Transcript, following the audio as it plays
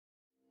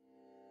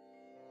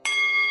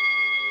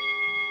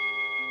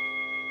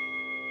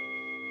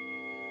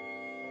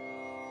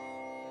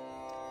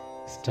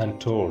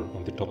Stand tall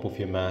on the top of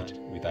your mat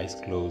with eyes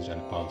closed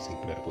and palms in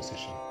prayer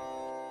position.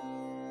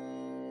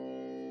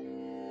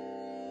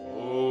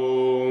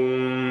 Om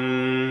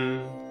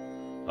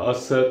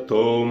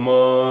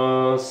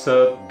Asatoma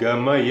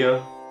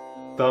Sadgamaya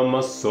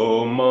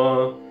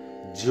Tamasoma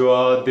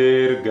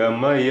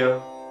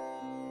Jwadirgamaya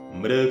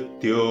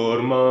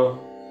Mrityorma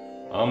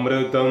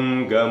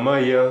Amritam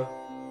Gamaya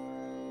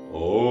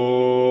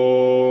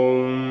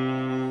Om.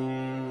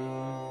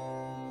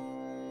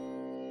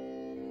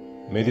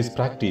 May this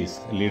practice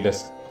lead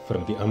us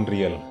from the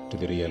unreal to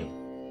the real,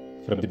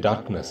 from the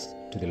darkness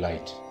to the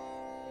light,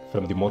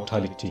 from the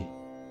mortality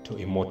to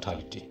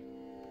immortality.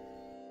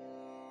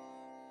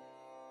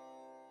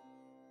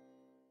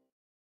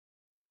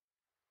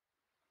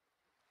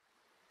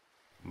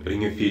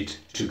 Bring your feet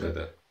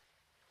together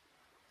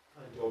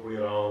and open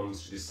your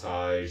arms to the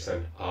sides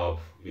and up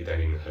with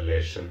an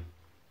inhalation.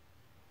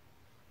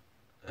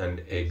 And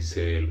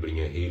exhale, bring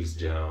your heels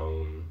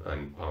down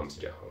and palms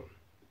down.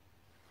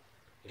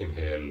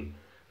 Inhale,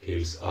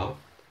 heels up,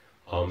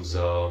 arms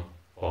up,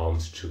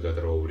 palms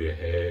together over your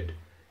head.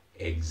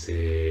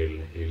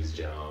 Exhale, heels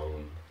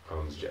down,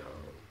 arms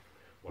down.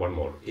 One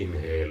more.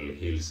 Inhale,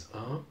 heels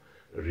up,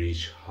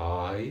 reach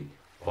high,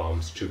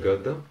 palms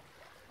together.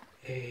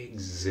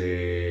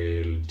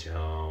 Exhale,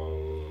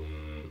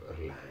 down,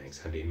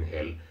 relax, and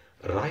inhale.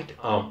 Right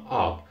arm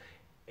up,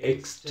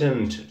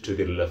 extend to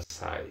the left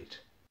side.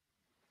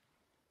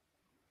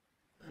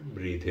 And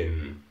breathe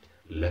in,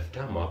 left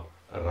arm up,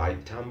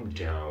 right arm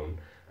down,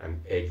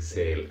 and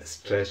exhale,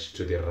 stretch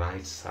to the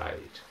right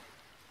side.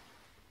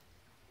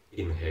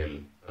 Inhale,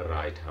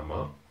 right arm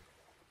up,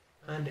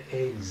 and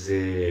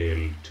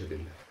exhale to the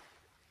left.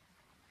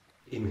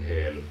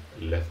 Inhale,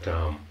 left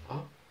arm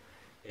up,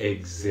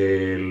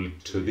 exhale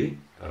to the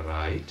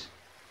right.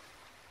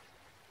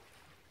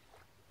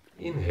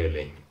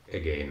 Inhaling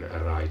again,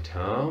 right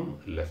arm,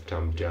 left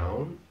arm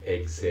down,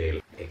 exhale,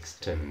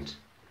 extend.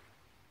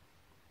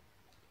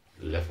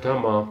 Left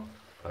arm up,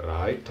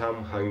 right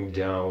arm hang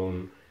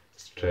down,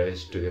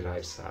 stretch to the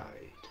right side.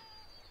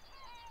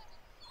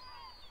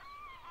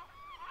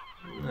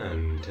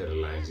 And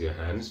relax your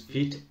hands,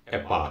 feet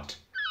apart.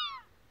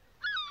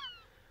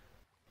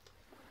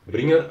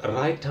 Bring your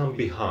right arm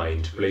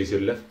behind, place your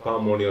left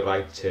palm on your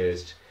right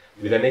chest.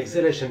 With an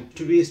exhalation,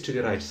 twist to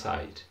the right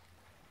side.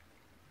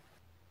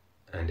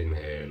 And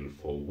inhale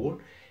forward,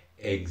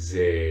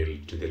 exhale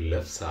to the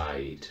left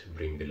side,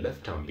 bring the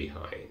left arm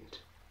behind.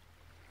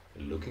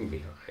 Looking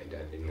behind,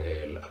 and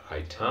inhale,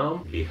 right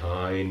arm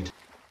behind,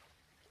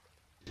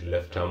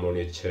 left arm on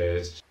your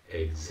chest,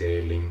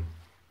 exhaling,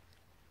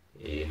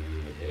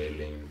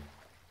 inhaling,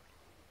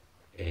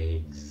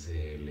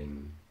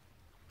 exhaling.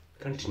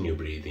 Continue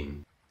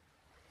breathing.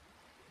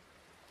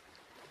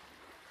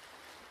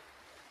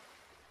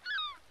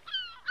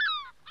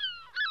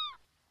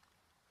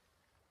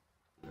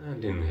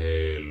 And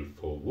inhale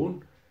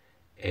forward,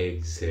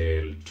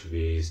 exhale,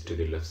 twist to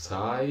the left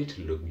side,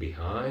 look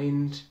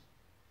behind.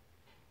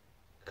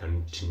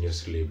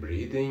 Continuously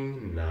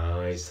breathing,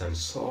 nice and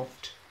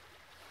soft.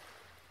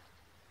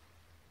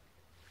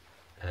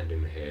 And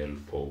inhale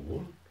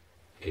forward,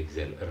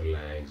 exhale,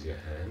 relax your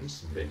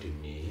hands, bend your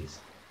knees,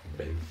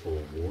 bend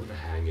forward,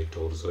 hang your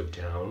torso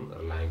down,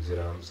 relax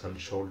your arms and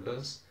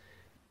shoulders.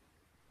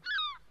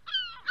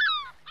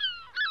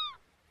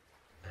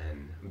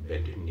 And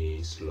bend your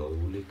knees,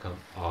 slowly come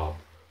up,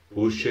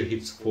 push your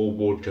hips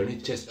forward, turn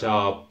your chest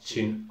up,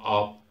 chin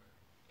up.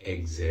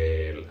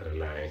 Exhale,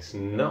 relax.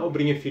 Now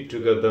bring your feet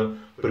together,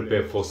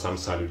 prepare for sun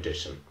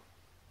salutation.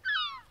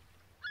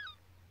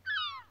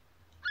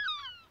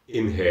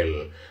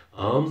 Inhale,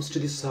 arms to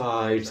the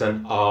sides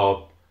and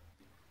up.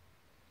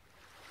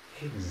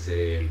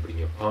 Exhale, bring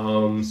your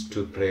palms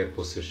to prayer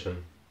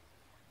position.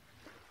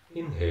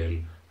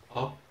 Inhale,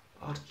 up,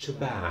 arch your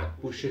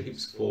back, push your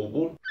hips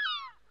forward.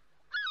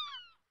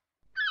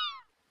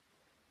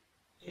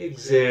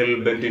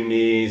 Exhale, bend your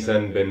knees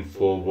and bend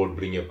forward,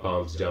 bring your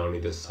palms down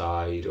either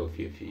side of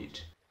your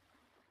feet.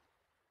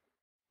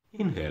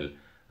 Inhale,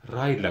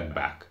 right leg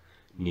back,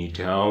 knee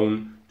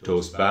down,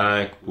 toes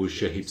back,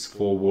 push your hips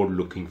forward,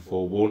 looking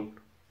forward.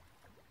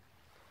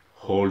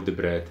 Hold the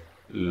breath,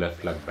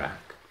 left leg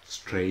back,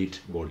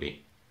 straight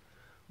body.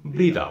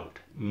 Breathe out,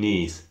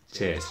 knees,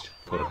 chest,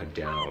 forehead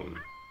down.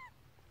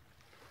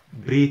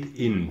 Breathe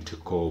into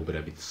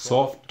cobra with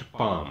soft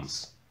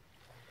palms.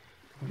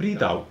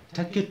 Breathe out,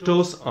 tuck your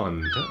toes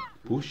under,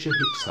 push your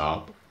hips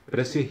up,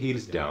 press your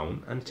heels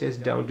down and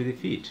chest down to the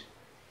feet.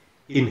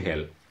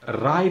 Inhale,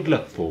 right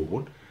leg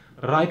forward,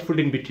 right foot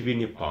in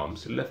between your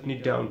palms, left knee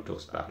down,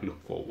 toes back,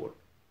 look forward.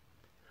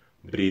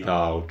 Breathe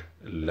out,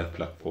 left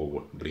leg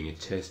forward, bring your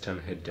chest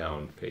and head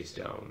down, face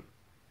down.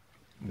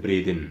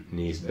 Breathe in,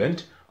 knees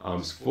bent,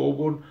 arms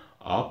forward,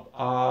 up,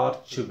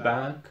 arch your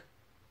back.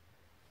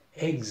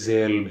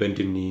 Exhale, bend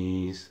your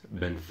knees,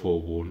 bend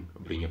forward,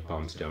 bring your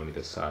palms down to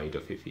the side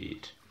of your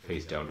feet,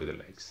 face down to the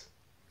legs.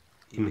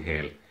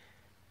 Inhale,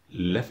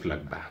 left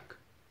leg back,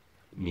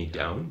 knee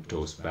down,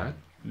 toes back,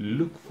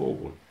 look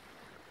forward.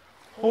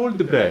 Hold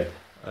the breath,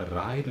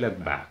 right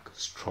leg back,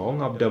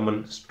 strong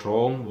abdomen,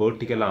 strong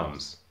vertical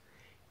arms.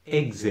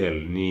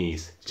 Exhale,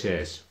 knees,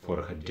 chest,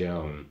 forehead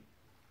down.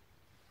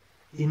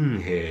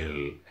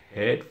 Inhale,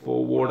 head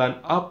forward and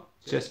up,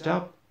 chest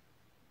up.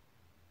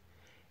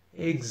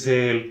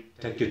 Exhale,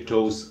 tuck your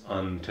toes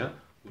under,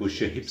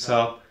 push your hips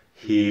up,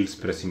 heels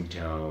pressing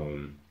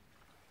down.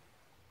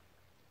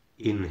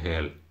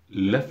 Inhale,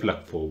 left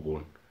leg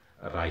forward,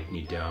 right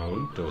knee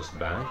down, toes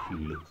back,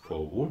 look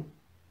forward.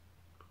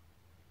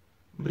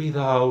 Breathe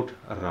out,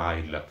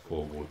 right leg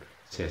forward,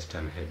 chest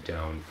and head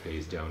down,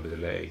 face down to the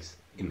legs.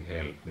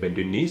 Inhale, bend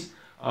your knees,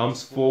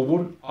 arms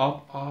forward,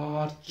 up,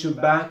 arch your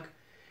back.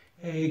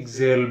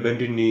 Exhale,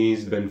 bend your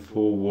knees, bend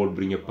forward,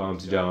 bring your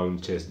palms down,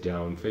 chest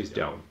down, face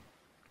down.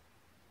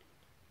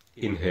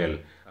 Inhale,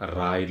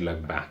 right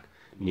leg back,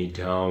 knee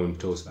down,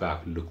 toes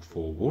back, look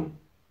forward.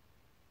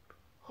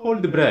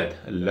 Hold the breath,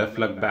 left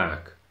leg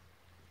back.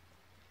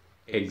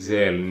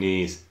 Exhale,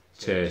 knees,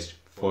 chest,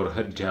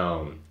 forehead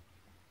down.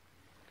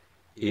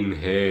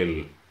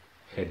 Inhale,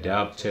 head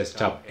up,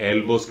 chest up,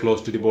 elbows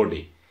close to the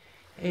body.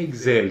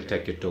 Exhale,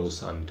 take your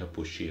toes under,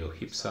 push your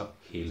hips up,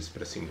 heels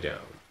pressing down.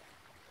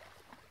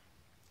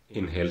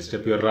 Inhale,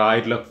 step your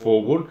right leg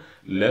forward,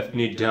 left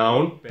knee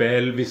down,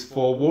 pelvis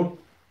forward.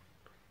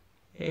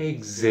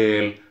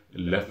 Exhale,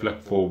 left leg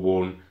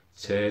forward,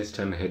 chest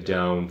and head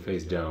down,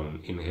 face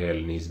down.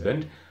 Inhale, knees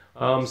bend,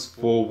 arms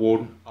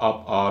forward,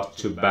 up,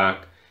 arch your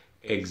back.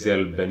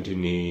 Exhale, bend your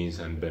knees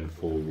and bend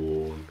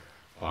forward.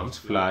 Arms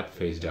flat,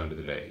 face down to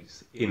the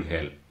legs.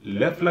 Inhale,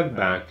 left leg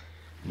back,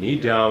 knee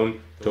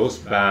down, toes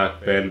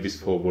back, pelvis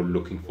forward,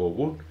 looking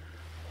forward.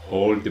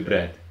 Hold the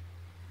breath.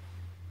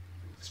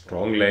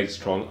 Strong legs,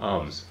 strong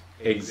arms.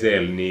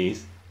 Exhale,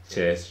 knees,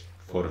 chest,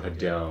 forehead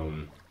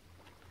down.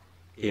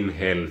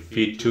 Inhale,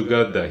 feet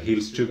together,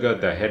 heels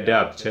together, head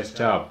up, chest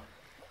up.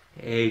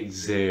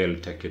 Exhale,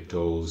 take your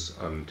toes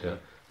under,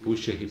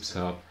 push your hips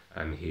up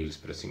and heels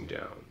pressing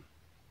down.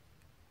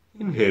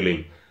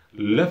 Inhaling,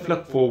 left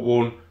leg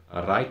forward,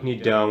 right knee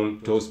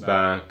down, toes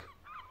back.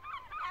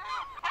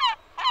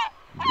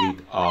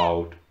 Breathe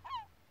out,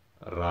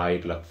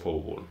 right leg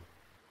forward.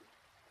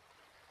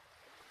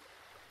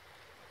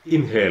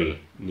 Inhale,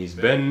 knees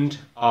bend,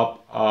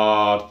 up,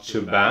 arch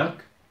your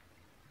back.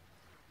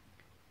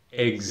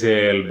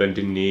 Exhale, bend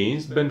your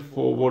knees, bend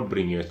forward,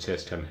 bring your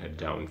chest and head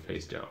down,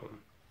 face down.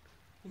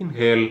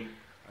 Inhale,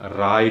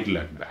 right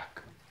leg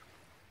back,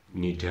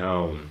 knee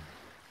down,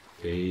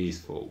 face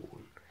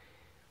forward.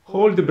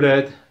 Hold the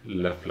breath,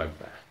 left leg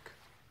back.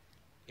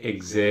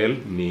 Exhale,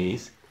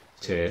 knees,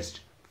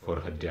 chest,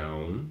 forehead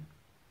down.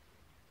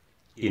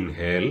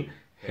 Inhale,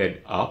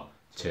 head up,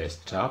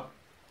 chest up.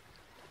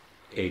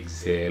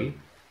 Exhale,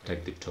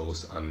 take the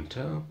toes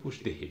under,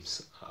 push the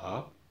hips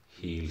up,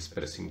 heels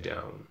pressing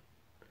down.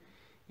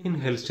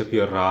 Inhale, step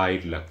your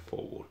right leg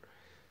forward.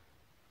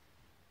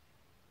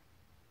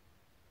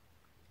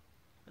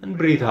 And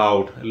breathe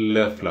out,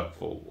 left leg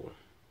forward.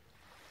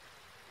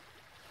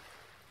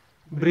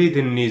 Breathe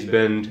in, knees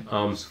bend,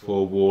 arms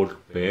forward,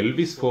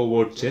 pelvis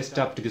forward, chest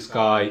up to the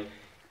sky.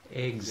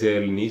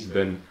 Exhale, knees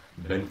bend,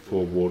 bend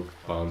forward,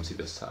 palms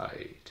either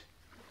side.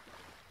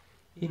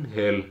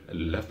 Inhale,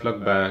 left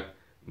leg back,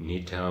 knee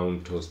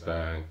down, toes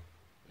back,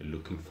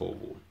 looking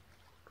forward.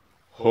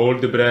 Hold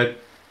the breath,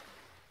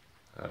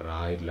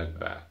 right leg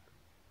back.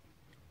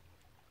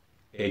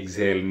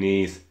 Exhale,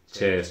 knees,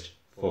 chest,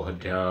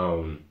 forehead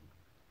down.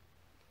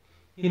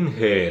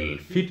 Inhale,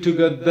 feet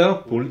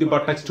together, pull the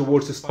buttocks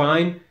towards the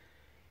spine.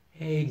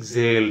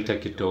 Exhale,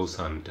 take your toes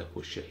under,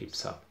 push your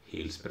hips up,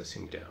 heels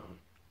pressing down.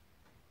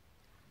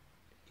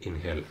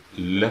 Inhale,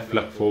 left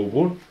leg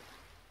forward.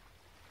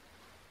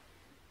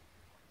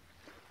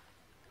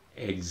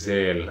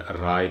 Exhale,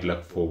 right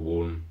leg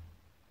forward.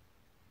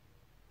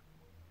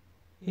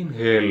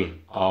 Inhale,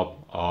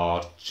 up,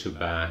 arch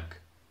back.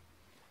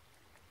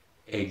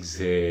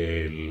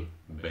 Exhale,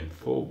 bend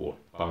forward,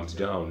 palms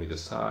down either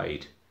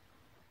side.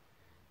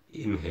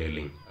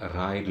 Inhaling,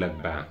 right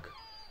leg back.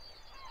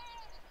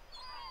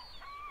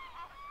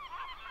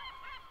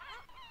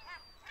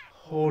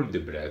 Hold the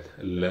breath,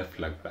 left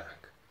leg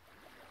back.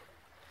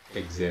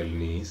 Exhale,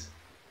 knees,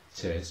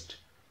 chest,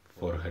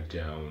 forehead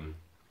down.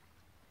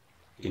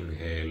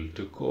 Inhale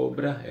to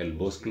cobra,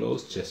 elbows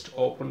closed, chest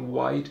open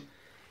wide.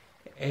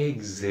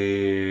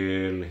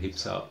 Exhale,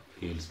 hips up,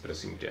 heels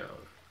pressing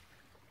down.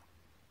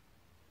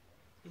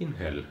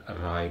 Inhale,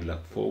 right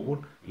leg forward,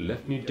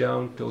 left knee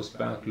down, toes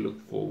back,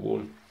 look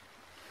forward.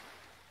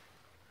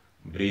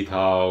 Breathe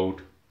out,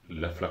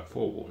 left leg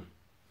forward.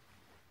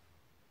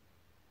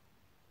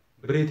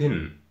 Breathe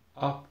in,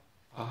 up,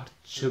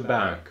 arch your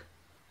back.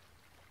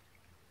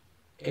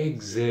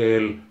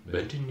 Exhale,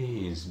 bend your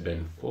knees,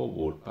 bend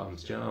forward,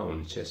 palms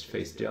down, chest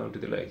face down to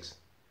the legs.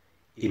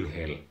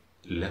 Inhale,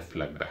 left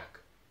leg back.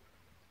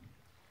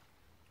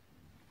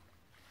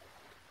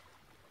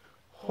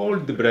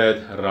 Hold the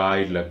breath,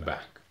 right leg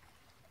back.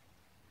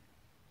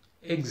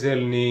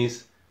 Exhale,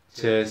 knees,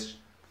 chest,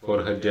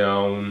 forehead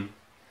down.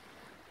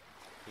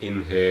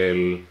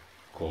 Inhale,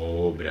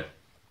 cobra.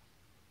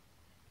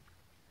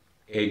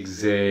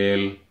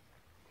 Exhale.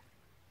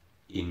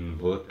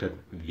 inverted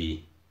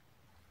V.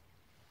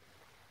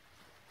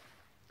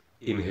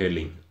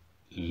 Inhaling,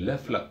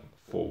 left leg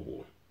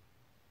forward.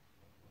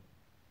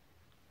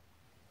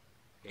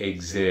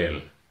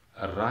 Exhale,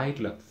 right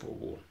leg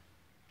forward.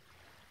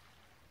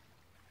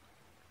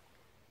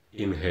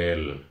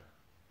 Inhale,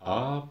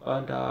 up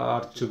and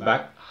arch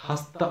back,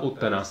 Hasta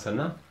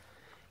Uttanasana.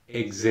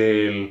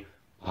 Exhale,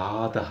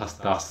 Pada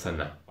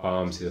Hastasana,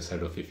 palms to the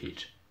side of your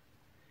feet.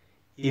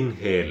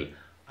 Inhale,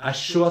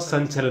 Ashwa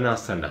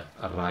Sanchalanasana,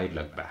 right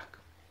leg back.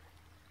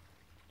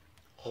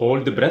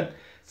 Hold the breath,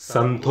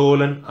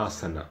 Santholan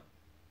Asana.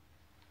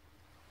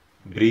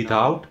 Breathe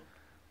out,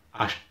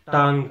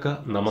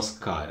 Ashtanga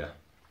Namaskara.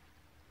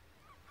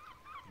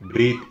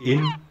 Breathe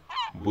in,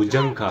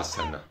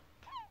 Bhujankasana.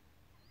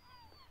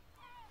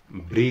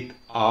 Breathe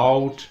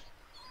out,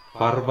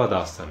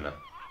 Parvadasana.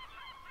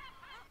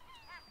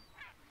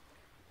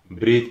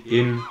 Breathe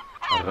in,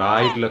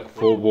 right leg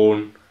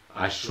forward,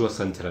 Ashwa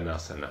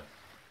Sanchalanasana.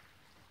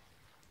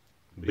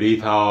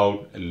 Breathe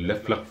out,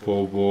 left leg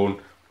forward,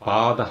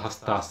 Pada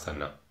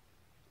Hastasana.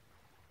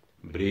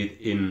 Breathe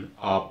in,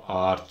 up,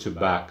 arch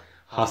back,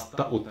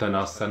 Hasta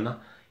Uttanasana.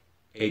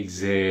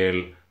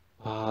 Exhale,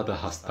 Pada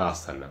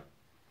Hastasana.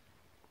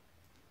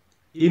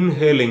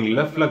 Inhaling,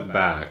 left leg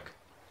back,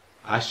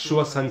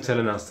 Ashwa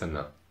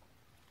Sanchalanasana.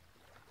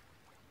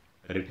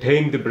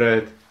 Retain the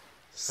breath,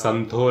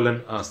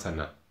 Santholan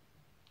Asana.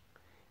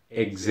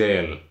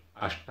 Exhale,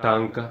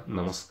 Ashtanga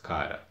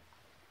Namaskara.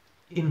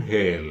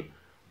 Inhale,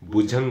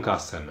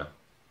 Bhujankasana.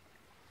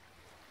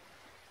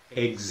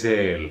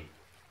 Exhale,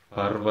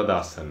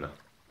 Parvadasana.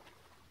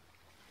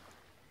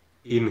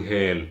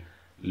 Inhale,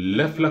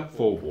 left leg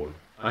forward,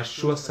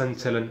 Ashwa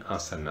Sanchalan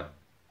Asana.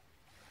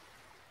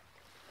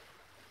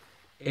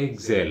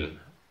 Exhale,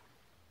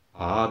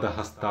 Pada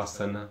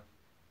Hastasana.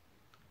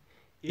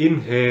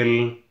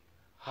 Inhale,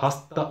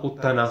 Hasta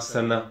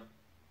Uttanasana.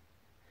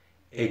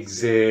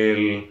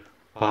 Exhale,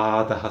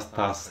 Pada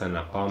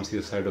Hastasana, palms to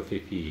the side of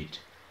your feet.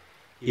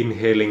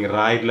 Inhaling,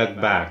 right leg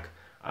back,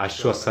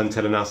 Ashwa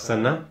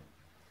Sanchalanasana.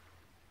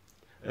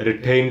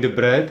 Retain the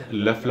breath,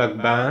 left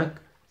leg back,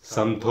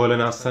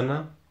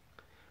 Santholanasana.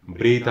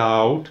 Breathe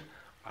out,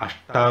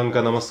 Ashtanga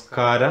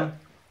Namaskara.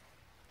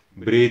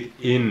 Breathe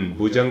in,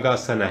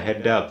 Bhujangasana,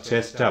 head up,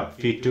 chest up,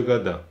 feet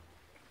together.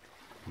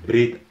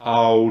 Breathe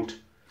out,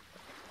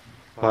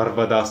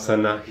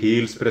 Parvadasana,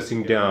 heels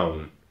pressing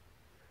down.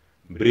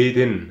 Breathe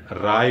in,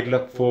 right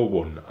leg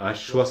forward,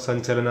 Ashwa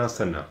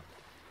Sanchalanasana.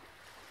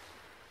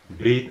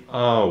 Breathe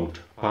out,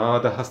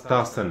 Pada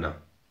Hastasana.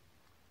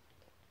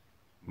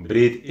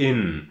 Breathe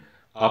in,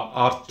 up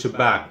arch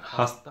back,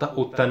 Hasta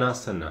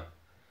Uttanasana.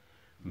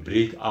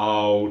 Breathe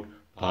out,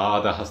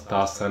 Pada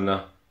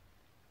Hastasana.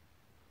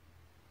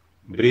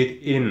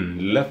 Breathe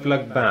in, left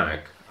leg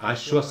back,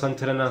 Ashwa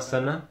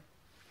Sanchalanasana.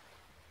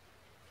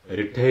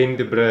 Retain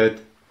the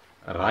breath,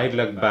 right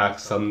leg back,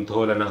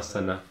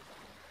 Santholanasana.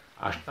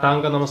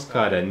 Ashtanga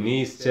Namaskara,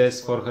 knees,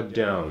 chest, forehead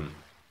down.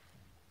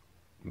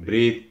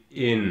 Breathe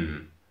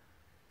in,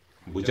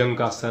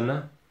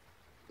 Bhujankasana.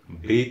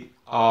 Breathe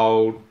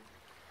out,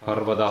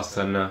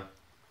 Parvadasana.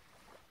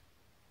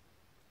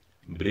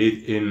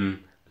 Breathe in,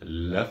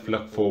 left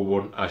leg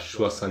forward,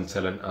 Ashwa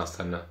Sanchalan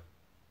Asana.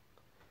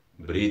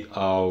 Breathe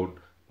out,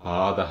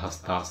 Pada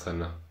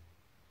Hastasana.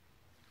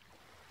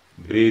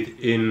 Breathe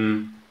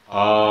in,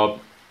 up,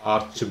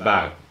 arch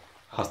back,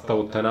 Hasta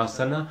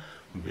Uttanasana.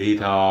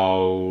 Breathe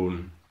out,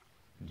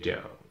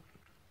 down.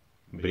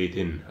 Breathe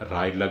in,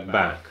 right leg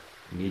back,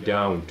 knee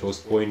down, toes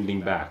pointing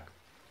back.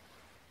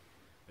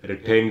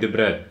 Retain the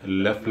breath,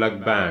 left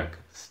leg back,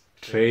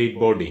 straight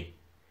body.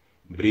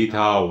 Breathe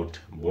out,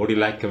 body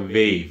like a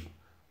wave.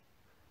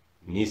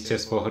 Knees,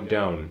 chest, forehead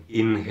down.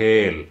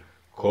 Inhale,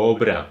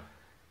 Cobra.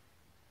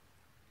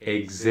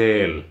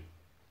 Exhale,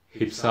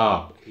 hips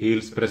up,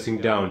 heels pressing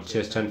down,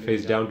 chest and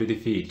face down to the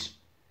feet.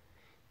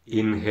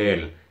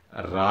 Inhale,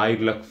 right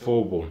leg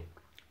forward.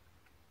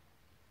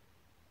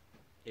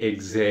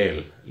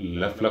 Exhale,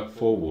 left leg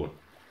forward.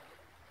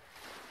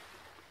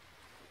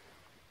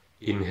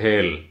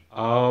 Inhale,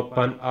 up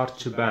and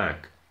arch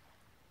back.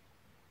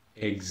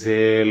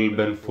 Exhale,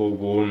 bend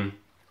forward.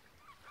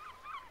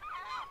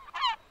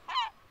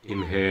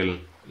 Inhale,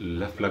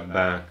 left leg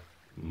back,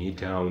 knee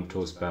down,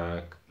 toes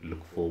back,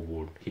 look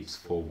forward, hips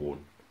forward.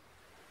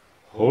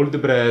 Hold the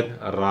breath,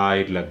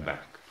 right leg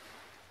back.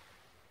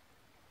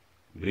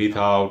 Breathe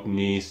out,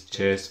 knees,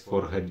 chest,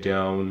 forehead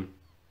down.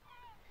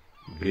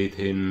 Breathe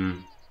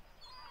in,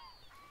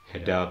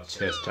 head up,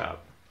 chest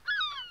up.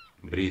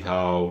 Breathe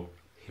out,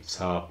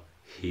 hips up,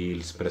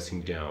 heels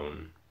pressing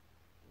down.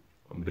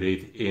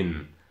 Breathe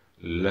in,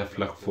 left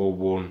leg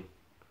forward,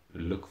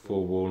 look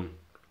forward.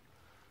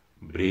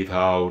 Breathe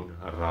out,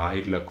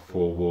 right leg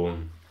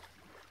forward.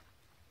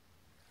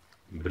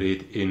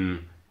 Breathe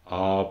in,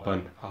 up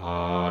and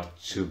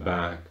arch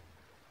back.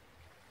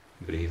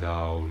 Breathe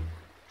out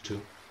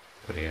to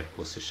prayer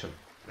position,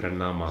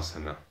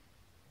 Pranamasana.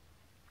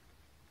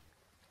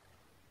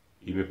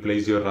 You may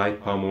place your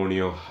right palm on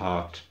your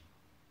heart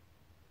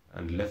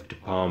and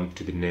left palm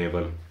to the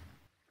navel.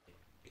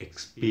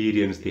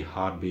 Experience the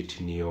heartbeat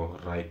in your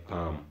right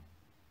palm.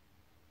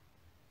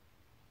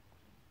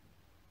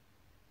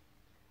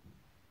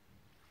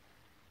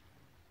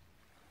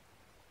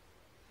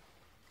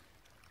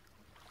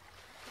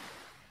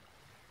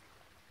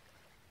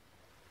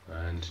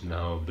 And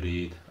now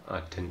breathe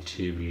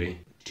attentively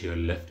to your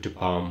left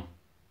palm.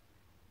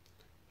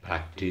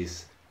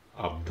 Practice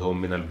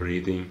abdominal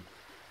breathing.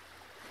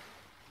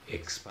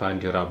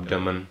 Expand your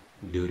abdomen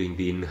during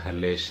the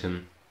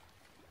inhalation.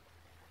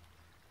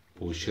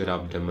 Push your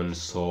abdomen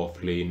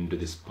softly into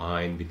the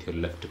spine with your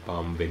left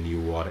palm when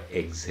you are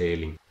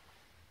exhaling.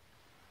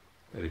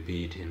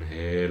 Repeat,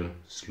 inhale,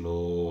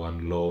 slow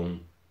and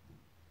long.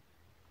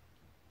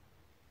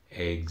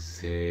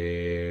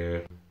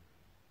 Exhale.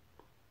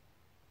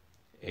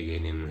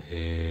 Again,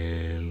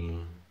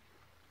 inhale.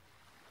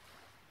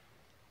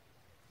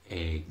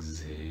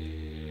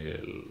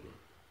 Exhale.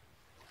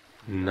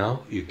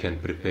 Now you can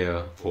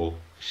prepare for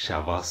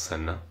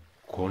Shavasana,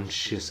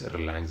 conscious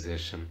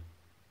relaxation.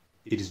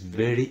 It is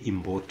very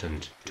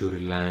important to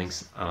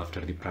relax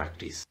after the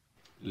practice.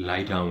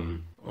 Lie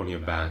down on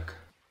your back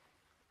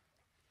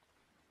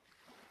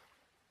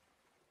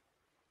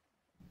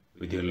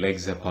with your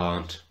legs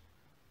apart,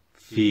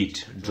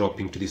 feet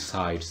dropping to the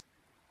sides.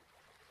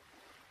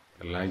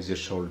 Relax your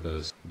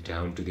shoulders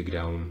down to the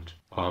ground,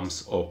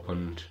 palms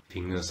opened,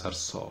 fingers are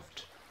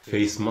soft,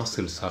 face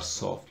muscles are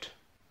soft.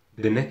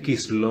 The neck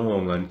is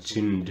long and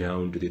chin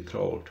down to the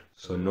throat,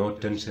 so no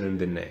tension in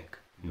the neck,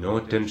 no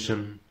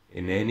tension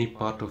in any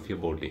part of your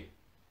body.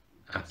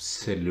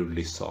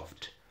 Absolutely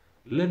soft.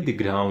 Let the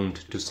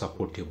ground to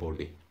support your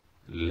body.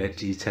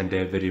 Let each and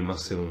every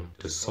muscle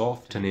to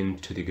soften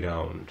into the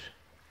ground.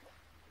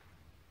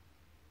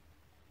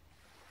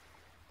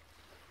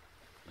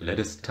 Let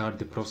us start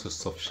the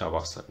process of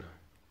Shavasana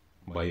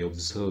by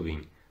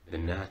observing the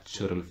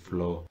natural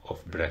flow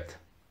of breath.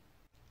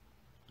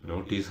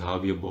 Notice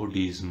how your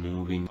body is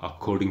moving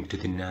according to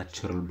the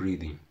natural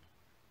breathing.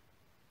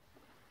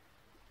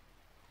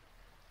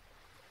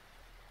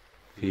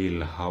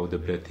 Feel how the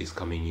breath is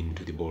coming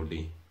into the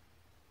body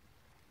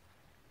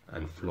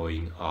and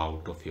flowing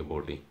out of your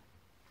body.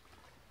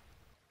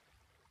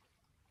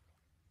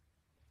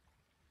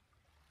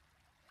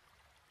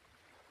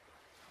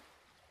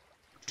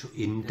 To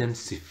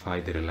intensify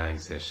the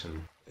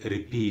relaxation,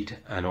 repeat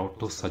an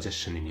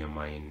auto-suggestion in your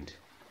mind.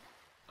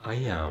 I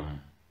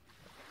am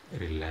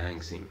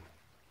relaxing.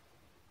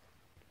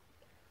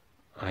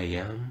 I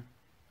am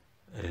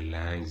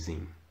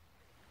relaxing.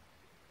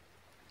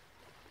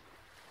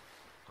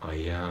 I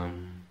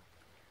am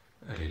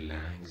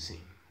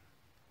relaxing.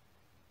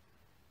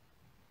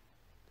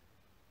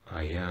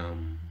 I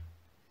am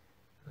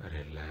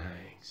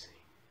relaxing.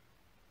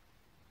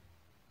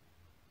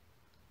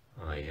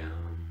 I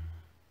am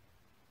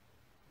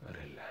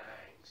relaxing.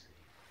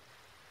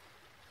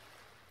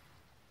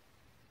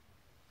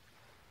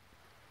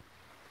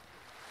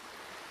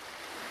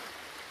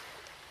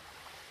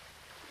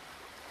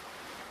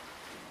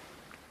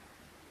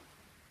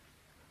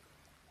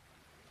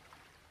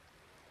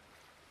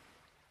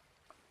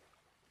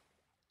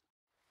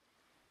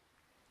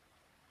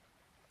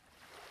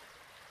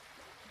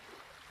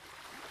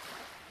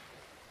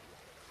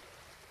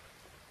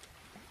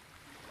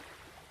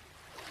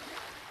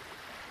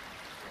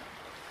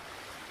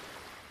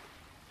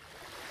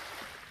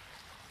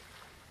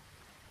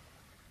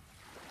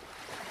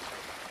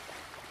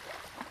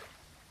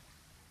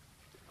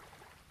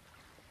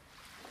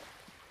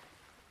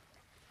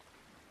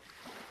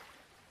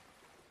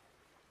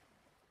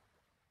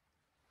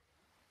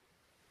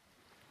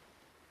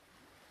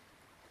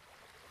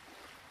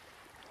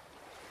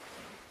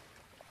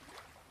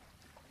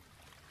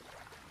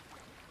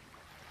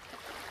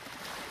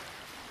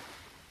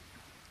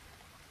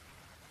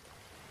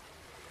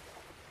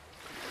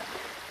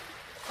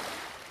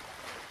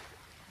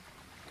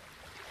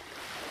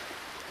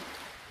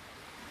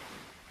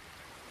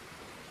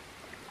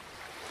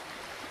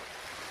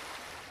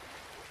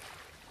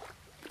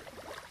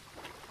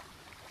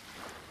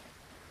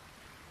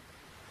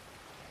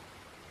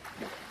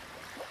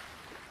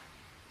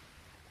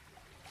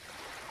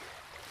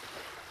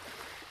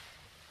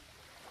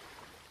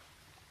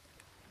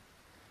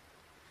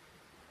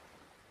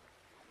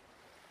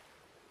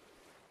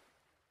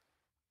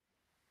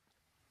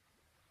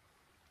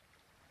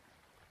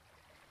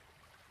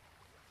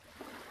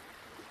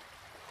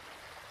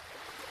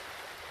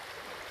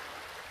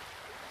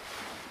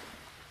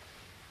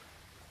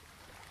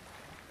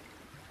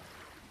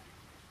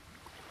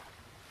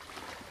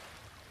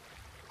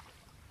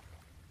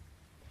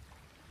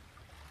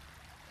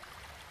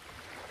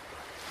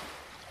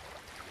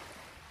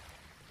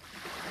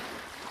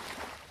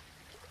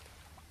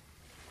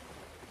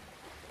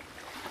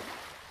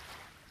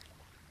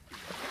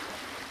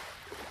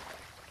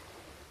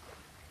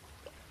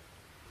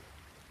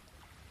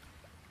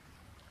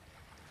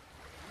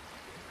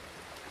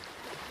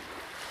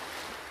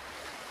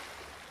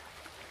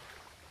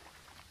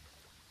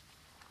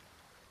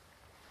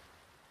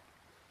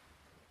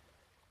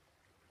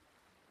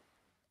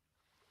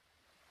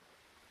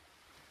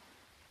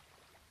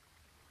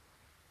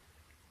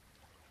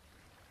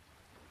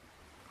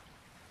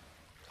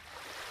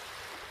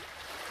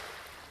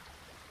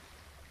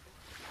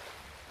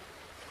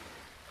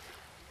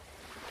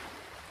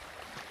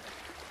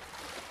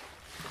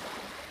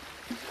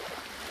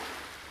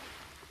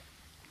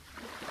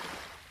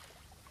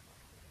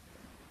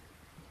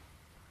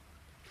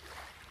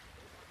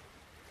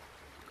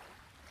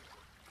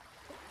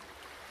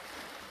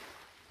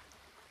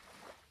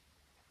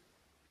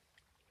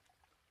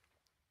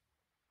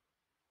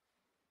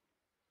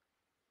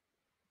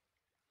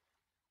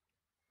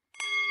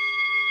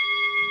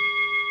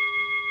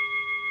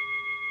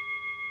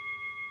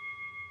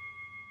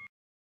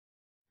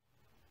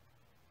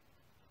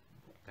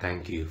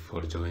 Thank you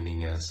for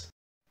joining us.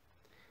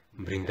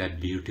 Bring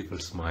that beautiful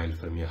smile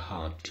from your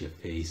heart to your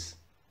face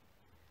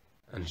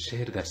and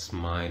share that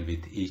smile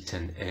with each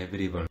and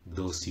everyone,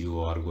 those you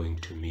are going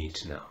to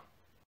meet now.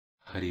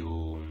 Hari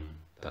Om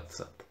Tat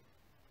Sat.